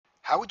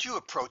How would you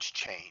approach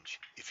change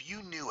if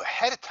you knew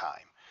ahead of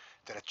time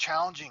that a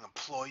challenging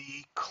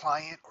employee,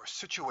 client, or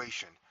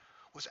situation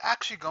was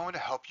actually going to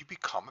help you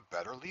become a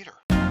better leader?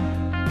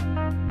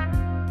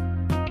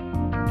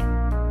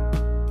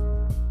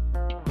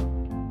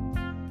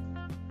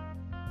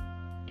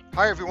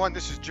 Hi, everyone.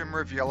 This is Jim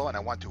Riviello, and I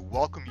want to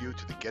welcome you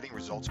to the Getting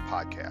Results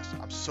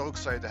podcast. I'm so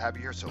excited to have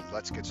you here, so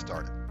let's get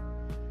started.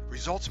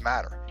 Results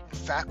matter. In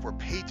fact, we're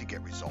paid to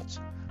get results.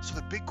 So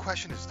the big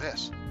question is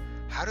this: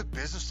 how do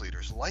business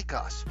leaders like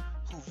us,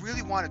 who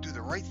really want to do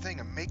the right thing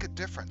and make a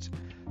difference,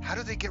 how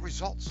do they get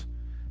results?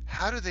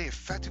 How do they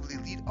effectively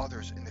lead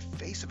others in the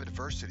face of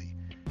adversity?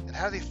 And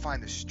how do they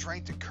find the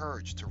strength and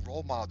courage to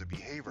role model the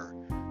behavior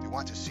they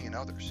want to see in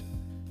others?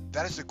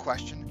 That is the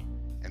question,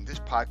 and this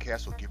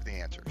podcast will give the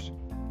answers.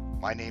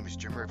 My name is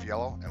Jim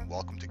Riviello, and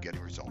welcome to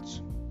Getting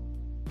Results.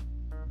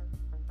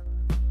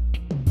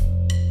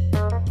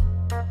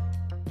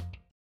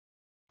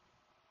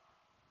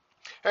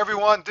 Hey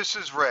everyone, this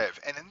is Rev,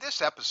 and in this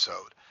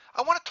episode,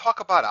 I want to talk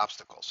about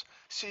obstacles.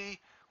 See,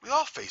 we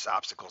all face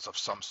obstacles of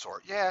some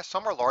sort. Yeah,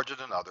 some are larger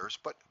than others,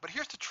 but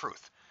here's the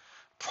truth.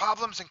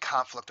 Problems and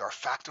conflict are a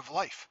fact of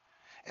life.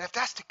 And if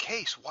that's the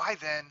case, why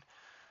then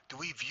do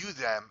we view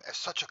them as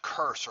such a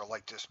curse or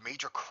like this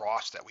major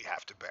cross that we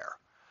have to bear?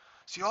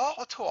 See,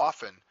 all too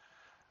often,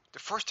 the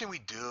first thing we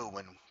do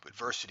when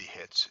adversity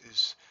hits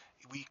is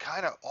we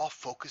kind of all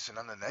focus in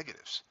on the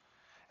negatives.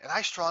 And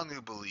I strongly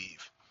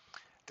believe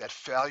that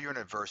failure and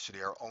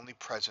adversity are only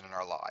present in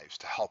our lives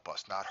to help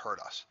us, not hurt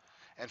us.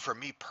 And for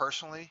me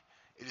personally,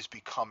 it has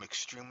become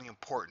extremely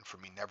important for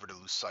me never to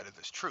lose sight of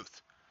this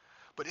truth.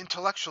 But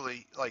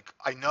intellectually, like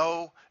I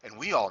know, and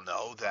we all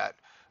know that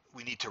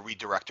we need to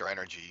redirect our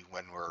energy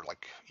when we're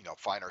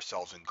find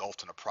ourselves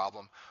engulfed in a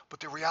problem.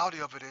 But the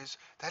reality of it is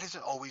that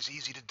isn't always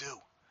easy to do.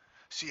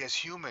 See, as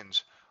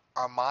humans,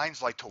 our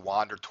minds like to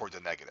wander toward the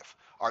negative.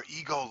 Our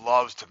ego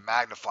loves to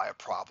magnify a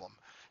problem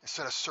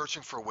instead of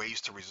searching for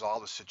ways to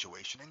resolve the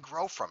situation and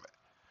grow from it.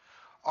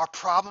 Our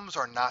problems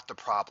are not the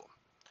problem.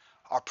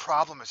 Our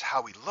problem is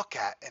how we look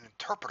at and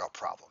interpret our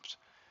problems.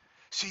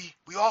 See,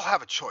 we all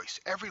have a choice.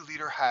 Every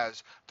leader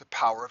has the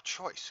power of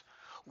choice.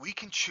 We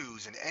can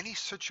choose in any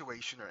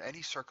situation or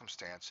any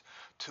circumstance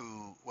to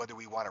whether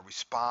we want to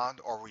respond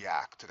or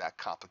react to that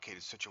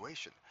complicated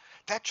situation.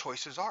 That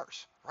choice is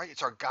ours, right?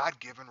 It's our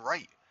God-given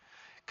right.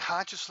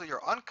 Consciously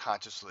or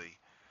unconsciously,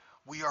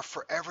 we are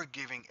forever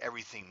giving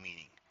everything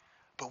meaning.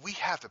 But we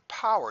have the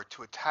power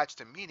to attach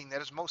the meaning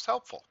that is most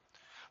helpful.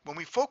 When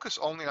we focus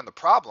only on the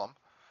problem,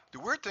 the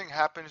weird thing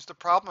happens, the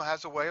problem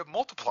has a way of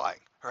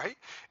multiplying, right?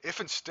 If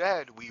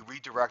instead we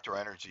redirect our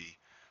energy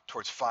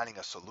towards finding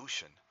a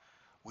solution,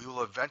 we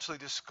will eventually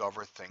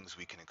discover things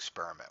we can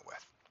experiment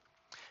with.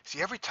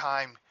 See, every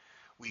time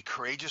we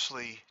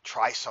courageously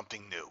try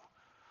something new,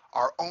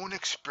 our own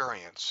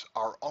experience,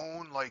 our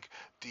own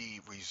the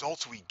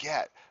results we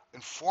get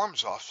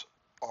informs us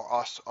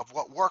of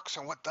what works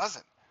and what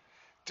doesn't.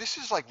 This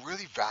is like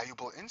really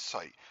valuable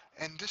insight,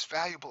 and this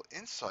valuable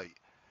insight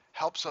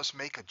helps us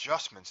make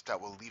adjustments that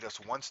will lead us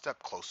one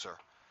step closer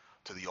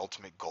to the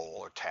ultimate goal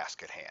or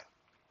task at hand.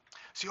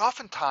 See,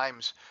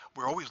 oftentimes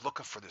we're always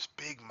looking for this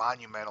big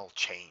monumental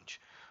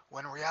change,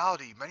 when in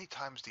reality, many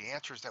times the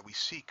answers that we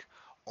seek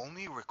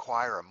only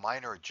require a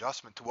minor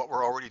adjustment to what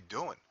we're already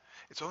doing.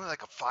 It's only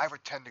like a 5 or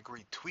 10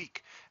 degree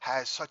tweak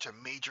has such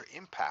a major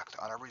impact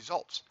on our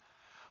results.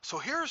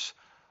 So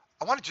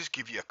I want to just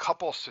give you a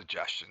couple of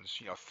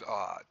suggestions,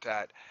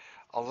 that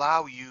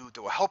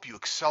will help you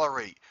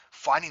accelerate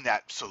finding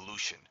that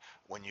solution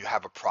when you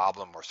have a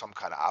problem or some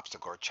kind of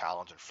obstacle or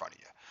challenge in front of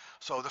you.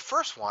 So the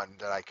first one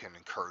that I can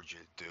encourage you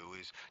to do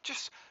is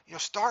just,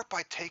 start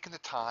by taking the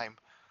time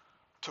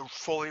to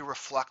fully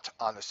reflect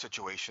on the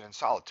situation in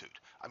solitude.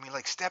 I mean,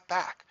 like step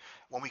back.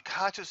 When we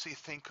consciously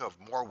think of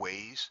more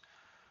ways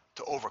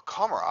to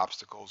overcome our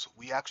obstacles,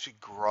 we actually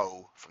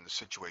grow from the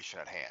situation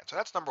at hand. So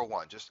that's number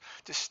one. Just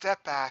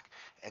step back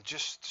and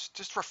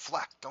just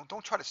reflect.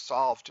 Don't try to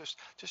solve. Just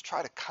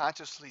try to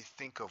consciously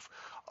think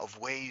of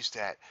ways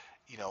that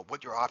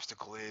what your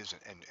obstacle is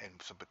and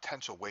some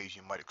potential ways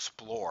you might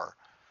explore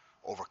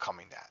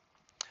overcoming that.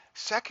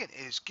 Second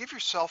is give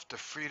yourself the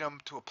freedom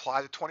to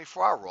apply the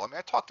 24-hour rule. I mean,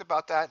 I talked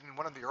about that in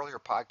one of the earlier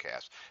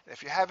podcasts. And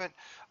if you haven't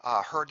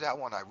heard that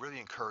one, I really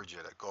encourage you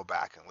to go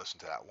back and listen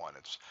to that one.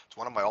 It's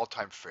one of my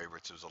all-time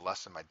favorites. It was a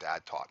lesson my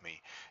dad taught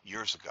me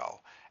years ago.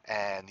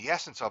 And the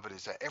essence of it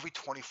is that every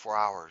 24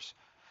 hours,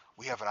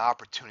 we have an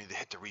opportunity to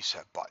hit the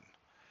reset button.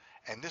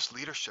 And this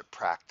leadership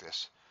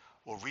practice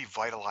will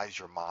revitalize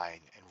your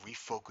mind and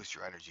refocus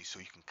your energy so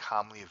you can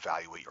calmly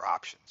evaluate your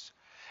options.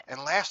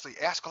 And lastly,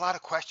 ask a lot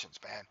of questions,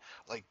 man.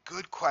 Like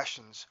good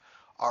questions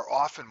are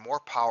often more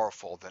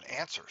powerful than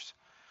answers.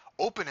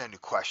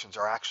 Open-ended questions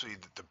are actually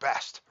the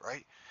best,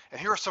 right? And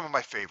here are some of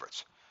my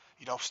favorites.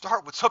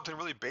 Start with something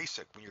really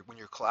basic when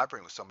you're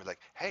collaborating with somebody. Like,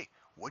 hey,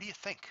 what do you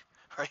think?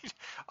 Right?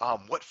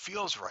 What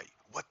feels right?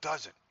 What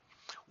doesn't?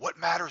 What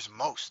matters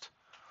most?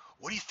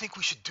 What do you think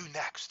we should do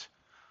next?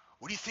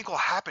 What do you think will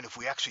happen if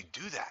we actually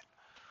do that?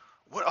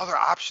 What other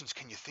options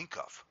can you think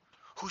of?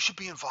 Who should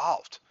be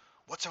involved?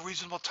 What's a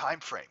reasonable time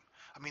frame?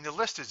 I mean, the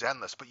list is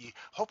endless, but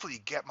hopefully you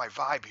get my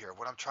vibe here,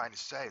 what I'm trying to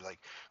say. Like,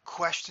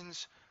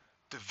 questions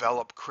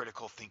develop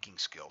critical thinking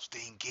skills.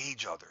 They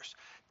engage others.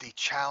 They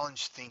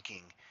challenge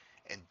thinking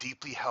and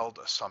deeply held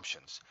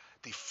assumptions.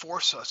 They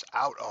force us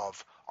out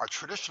of our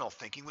traditional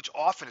thinking, which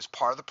often is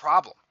part of the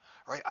problem,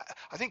 right?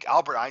 I think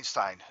Albert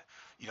Einstein,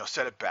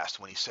 said it best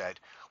when he said,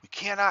 "We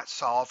cannot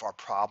solve our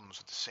problems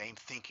with the same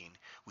thinking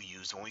we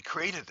used when we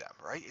created them."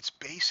 Right? It's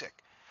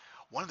basic.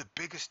 One of the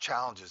biggest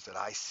challenges that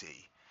I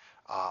see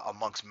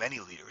amongst many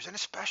leaders, and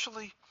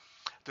especially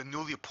the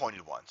newly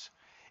appointed ones,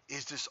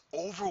 is this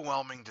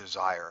overwhelming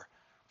desire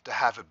to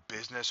have a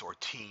business or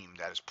team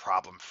that is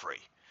problem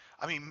free.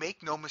 I mean,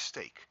 make no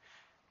mistake,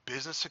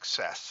 business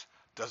success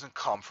doesn't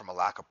come from a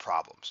lack of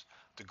problems.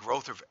 The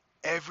growth of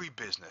every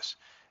business,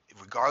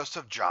 regardless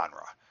of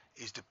genre,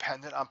 is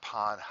dependent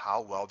upon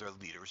how well their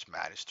leaders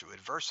manage through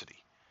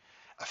adversity.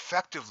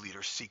 Effective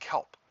leaders seek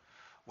help.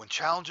 When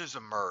challenges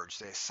emerge,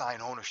 they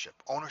assign ownership.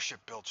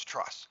 Ownership builds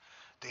trust.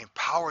 They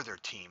empower their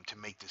team to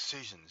make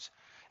decisions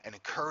and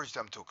encourage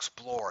them to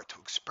explore, to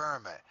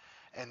experiment,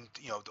 and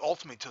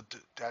ultimately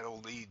that'll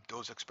lead.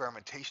 Those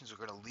experimentations are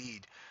going to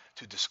lead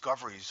to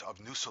discoveries of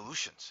new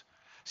solutions.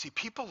 See,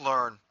 people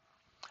learn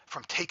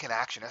from taking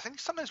action. I think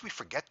sometimes we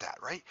forget that,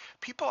 right?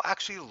 People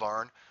actually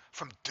learn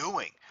from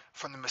doing,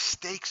 from the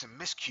mistakes and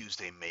miscues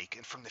they make,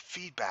 and from the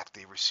feedback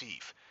they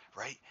receive,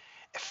 right?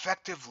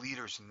 Effective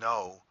leaders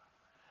know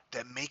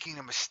that making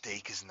a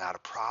mistake is not a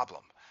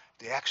problem.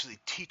 They actually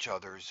teach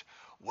others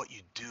what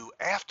you do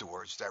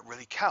afterwards that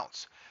really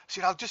counts.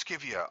 See, I'll just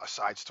give you a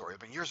side story.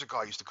 I mean, years ago,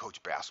 I used to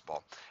coach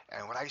basketball,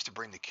 and when I used to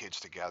bring the kids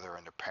together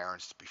and their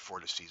parents before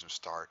the season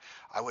start,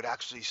 I would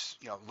actually,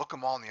 look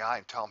them all in the eye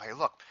and tell them, "Hey,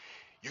 look,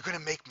 you're going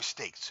to make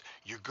mistakes.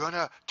 You're going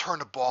to turn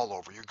the ball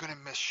over. You're going to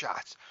miss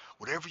shots.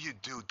 Whatever you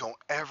do, don't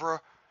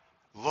ever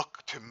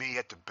look to me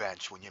at the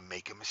bench when you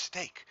make a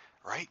mistake,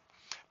 right?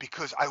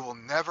 Because I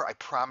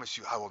promise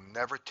you, I will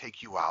never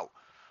take you out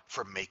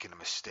for making a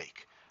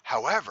mistake.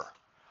 However,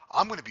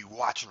 I'm going to be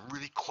watching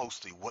really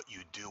closely what you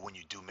do when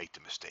you do make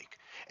the mistake.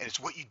 And it's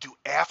what you do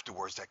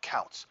afterwards that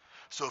counts.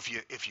 So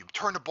if you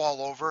turn the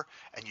ball over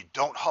and you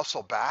don't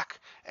hustle back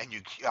and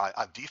you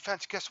on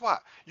defense, guess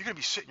what? You're going to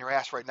be sitting your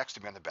ass right next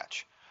to me on the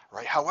bench.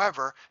 Right.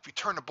 However, if you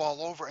turn the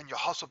ball over and you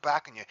hustle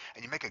back and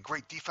you make a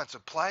great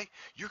defensive play,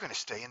 you're going to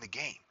stay in the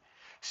game.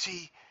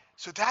 See,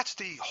 so that's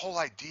the whole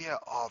idea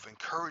of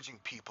encouraging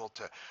people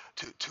to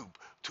to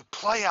to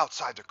play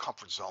outside their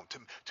comfort zone,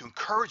 to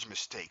encourage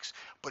mistakes.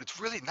 But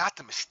it's really not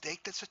the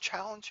mistake that's a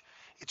challenge.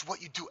 It's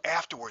what you do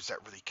afterwards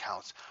that really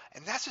counts.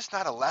 And that's just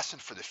not a lesson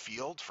for the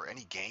field, for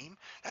any game.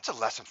 That's a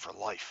lesson for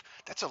life.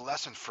 That's a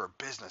lesson for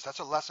business. That's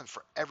a lesson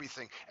for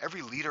everything.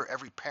 Every leader,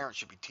 every parent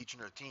should be teaching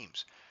their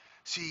teams.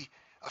 See,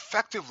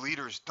 effective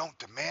leaders don't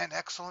demand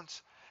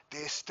excellence. They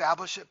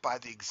establish it by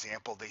the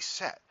example they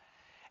set.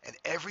 And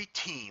every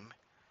team,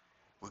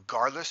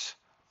 regardless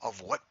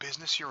of what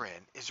business you're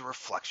in, is a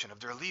reflection of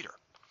their leader.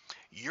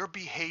 Your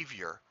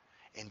behavior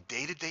and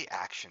day-to-day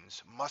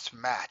actions must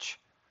match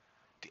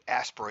the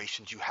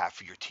aspirations you have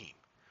for your team.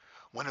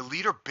 When a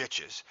leader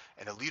bitches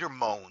and a leader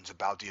moans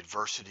about the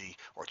adversity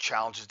or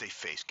challenges they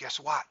face, guess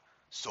what?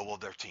 So will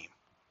their team.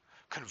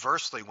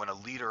 Conversely, when a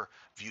leader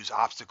views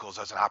obstacles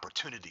as an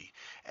opportunity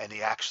and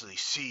they actually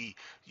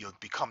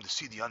become to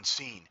see the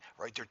unseen,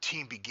 right? Their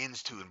team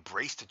begins to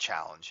embrace the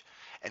challenge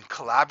and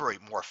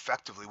collaborate more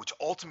effectively, which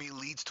ultimately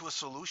leads to a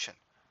solution.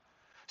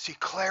 See,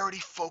 clarity,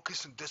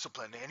 focus, and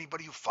discipline.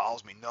 Anybody who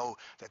follows me know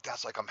that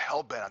that's like I'm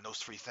hell bent on those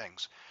three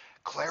things.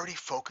 Clarity,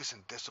 focus,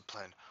 and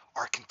discipline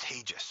are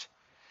contagious.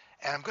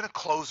 And I'm going to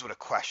close with a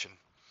question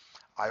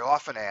I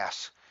often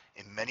ask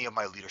in many of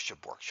my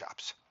leadership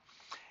workshops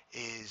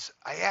is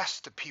I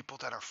ask the people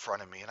that are in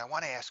front of me, and I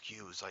want to ask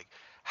you is like,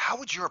 how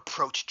would your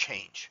approach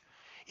change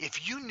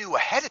if you knew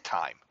ahead of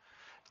time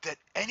that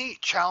any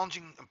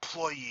challenging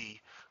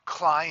employee,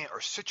 client,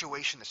 or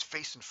situation that's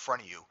faced in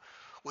front of you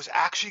was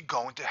actually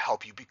going to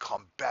help you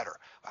become better,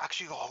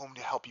 actually going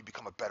to help you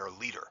become a better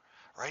leader,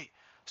 right?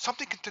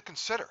 Something to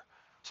consider.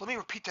 So let me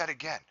repeat that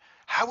again.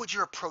 How would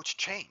your approach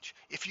change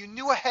if you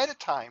knew ahead of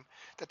time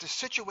that the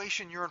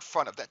situation you're in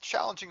front of, that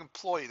challenging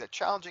employee, that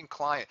challenging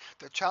client,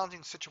 that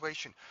challenging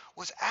situation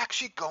was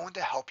actually going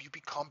to help you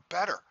become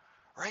better,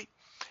 right?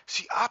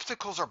 See,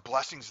 obstacles are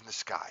blessings in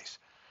disguise.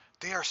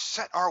 They are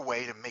sent our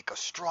way to make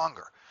us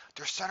stronger.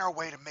 They're sent our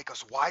way to make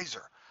us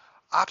wiser.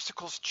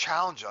 Obstacles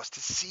challenge us to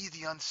see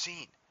the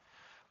unseen.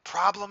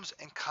 Problems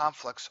and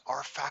conflicts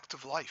are a fact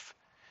of life.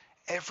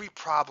 Every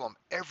problem,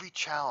 every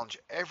challenge,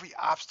 every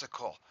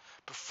obstacle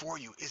before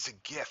you is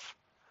a gift.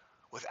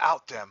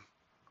 Without them,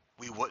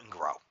 we wouldn't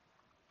grow.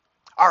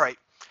 All right,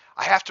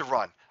 I have to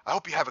run. I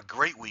hope you have a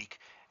great week.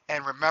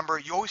 And remember,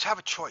 you always have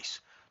a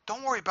choice.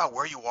 Don't worry about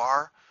where you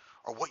are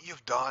or what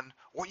you've done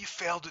or what you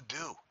failed to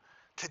do.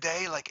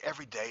 Today, like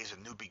every day, is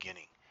a new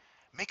beginning.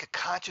 Make a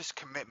conscious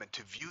commitment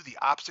to view the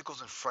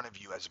obstacles in front of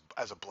you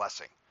as a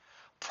blessing.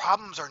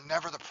 Problems are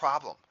never the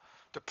problem.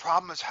 The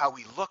problem is how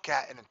we look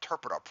at and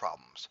interpret our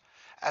problems.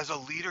 As a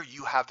leader,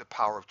 you have the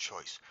power of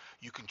choice.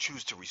 You can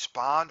choose to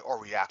respond or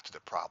react to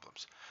the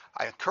problems.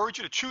 I encourage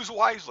you to choose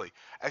wisely,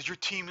 as your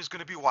team is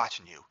going to be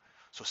watching you.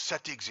 So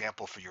set the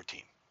example for your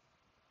team.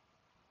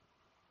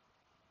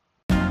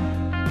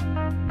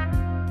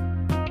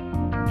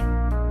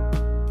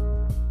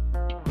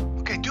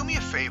 Okay, do me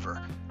a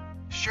favor.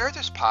 Share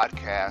this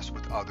podcast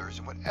with others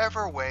in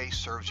whatever way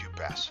serves you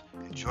best.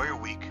 Enjoy your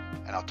week,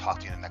 and I'll talk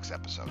to you in the next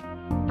episode.